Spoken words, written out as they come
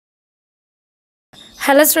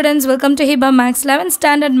Hello students, welcome to Hiba Max 11th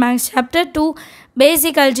Standard Max Chapter 2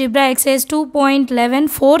 Basic Algebra Exercise 2.11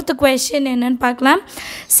 Fourth question என்னன்னு பார்க்கலாம்.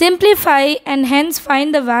 Simplify and hence find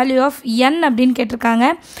the value of n அப்படின்னு கேட்டிருக்காங்க.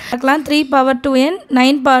 பார்க்கலாம் 3 power 2n,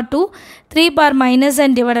 9 power 2, 3 power minus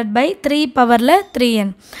n divided by 3 powerல 3n.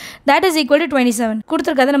 That is equal to 27.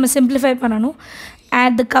 கொடுத்திருக்கதை நம்ம simplify பண்ணணும்.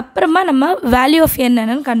 அதுக்கப்புறமா நம்ம value of n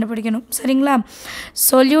என்னன்னு கண்டுபிடிக்கணும். சரிங்களா?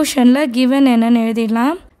 Solutionல given என்னன்னு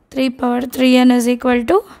எழுதிடலாம். 3 power 3n is equal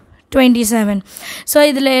to 27. So,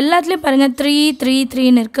 இதில் எல்லாத்துலேயும் பாருங்கள் 3, 3,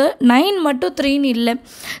 3ன்னு இருக்குது. 9 மட்டும் 3ன்னு இல்லை.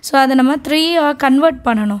 ஸோ அதை நம்ம 3 கன்வெர்ட்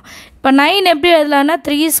பண்ணணும். இப்போ 9 எப்படி எழுதலாம்னா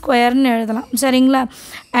 3 ஸ்கொயர்னு எழுதலாம். சரிங்களா?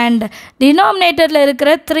 அண்ட் டினாமினேட்டரில்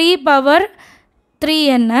இருக்கிற 3 பவர்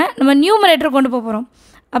 3n நம்ம நியூமரேட்டர் கொண்டு போகிறோம்.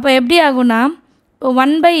 அப்போ எப்படி ஆகும்னா இப்போ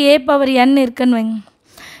 1/a பவர் n இருக்குன்னு வைங்க.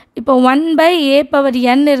 இப்போ 1/a பவர்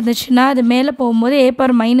n இருந்துச்சுன்னா அது மேலே போகும்போது a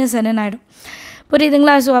பவர் மைனஸ் n ஆகிடும்.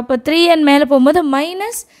 புரியுதுங்களா? ஸோ அப்போ 3n மேலே போகும்போது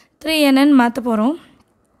மைனஸ் 3n மாற்ற போகிறோம்.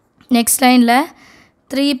 நெக்ஸ்ட் லைனில்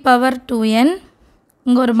 3 பவர் 2n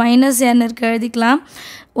இங்கே ஒரு மைனஸ் n இருக்குது, எழுதிக்கலாம்.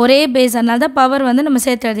 ஒரே பேஸ், அதனால தான் பவர் வந்து நம்ம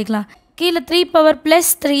சேர்த்து எழுதிக்கலாம். கீழே 3 பவர்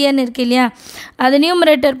ப்ளஸ் 3n இருக்குது இல்லையா, அது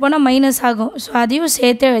நியூமரேட்டர் போனால் மைனஸ் ஆகும். ஸோ அதையும்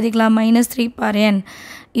சேர்த்து எழுதிக்கலாம், மைனஸ் 3 பவர் n.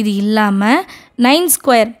 இது இல்லாமல் 9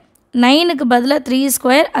 ஸ்கொயர், 9க்கு பதிலாக 3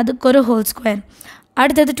 ஸ்கொயர், அதுக்கு ஒரு ஹோல் ஸ்கொயர்.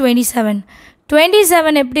 அடுத்தது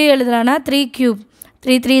 27 எப்படி எழுதலாம்னா 3 cube.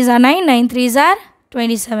 3 3s are 9, 9 3s are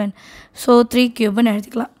 27. So 3 cubeன்னு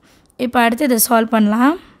எழுதிக்கலாம். இப்போ அடுத்து இதை சால்வ்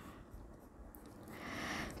பண்ணலாம்.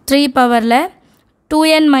 3 பவரில்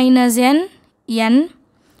 2n minus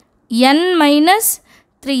n minus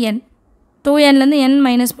 3n, 2nலேருந்து n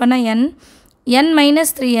minus பண்ணால் n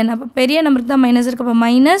மைனஸ் 3n. அப்போ பெரிய நம்பருக்கு தான் மைனஸ் இருக்குது. அப்போ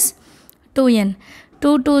மைனஸ் 2n.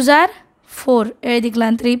 2 2s are 4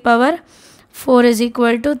 எழுதிக்கலாம். 3 power 4 is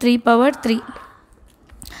equal to 3 power 3.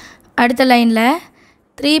 அடுத்த லைனில்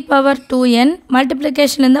 3 power 2n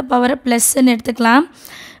மல்டிப்ளிகேஷன் இருந்தால் பவரை ப்ளஸ்ன்னு எடுத்துக்கலாம்,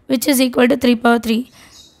 which is equal to 3 power 3.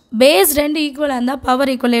 Base 2 ஈக்குவலாக இருந்தால்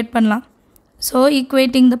பவர் ஈக்குவலேட் பண்ணலாம். ஸோ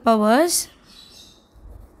ஈக்குவேட்டிங் த பவர்ஸ்,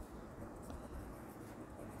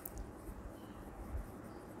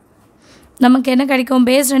 நமக்கு என்ன கிடைக்கும்?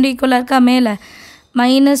 பேஸ் 2 ஈக்குவலாக இருக்கா, மேலே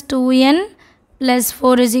minus 2n plus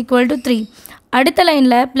 4 is equal to 3. அடுத்த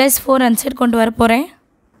லைனில் ப்ளஸ் 4 அந்த சைடு கொண்டு வர போகிறேன்.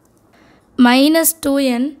 Minus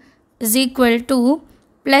 2n is equal to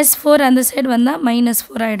plus 4 அந்த சைடு வந்தால் மைனஸ்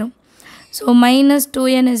 4 ஆகிடும். So minus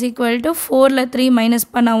 2n is equal to 4ல் 3 minus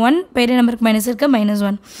பண்ணால் 1, பெரிய நம்பருக்கு மைனஸ் இருக்க minus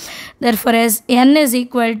 1. therefore as n is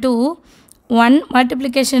equal to 1,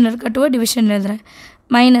 multiplication இருக்க 2 டிவிஷன் எழுதுகிறேன்,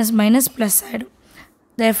 மைனஸ் மைனஸ் ப்ளஸ் ஆகிடும்.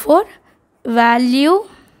 therefore value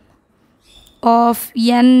of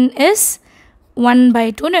n is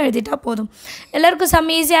 1/2ன்னு எழுதிட்டா போதும். எல்லாருக்கும்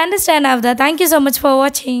செம்ம ஈஸியாக அண்டர்ஸ்டாண்ட் ஆகுதா? தேங்க்யூ ஸோ மச் ஃபார்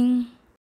வாட்சிங்.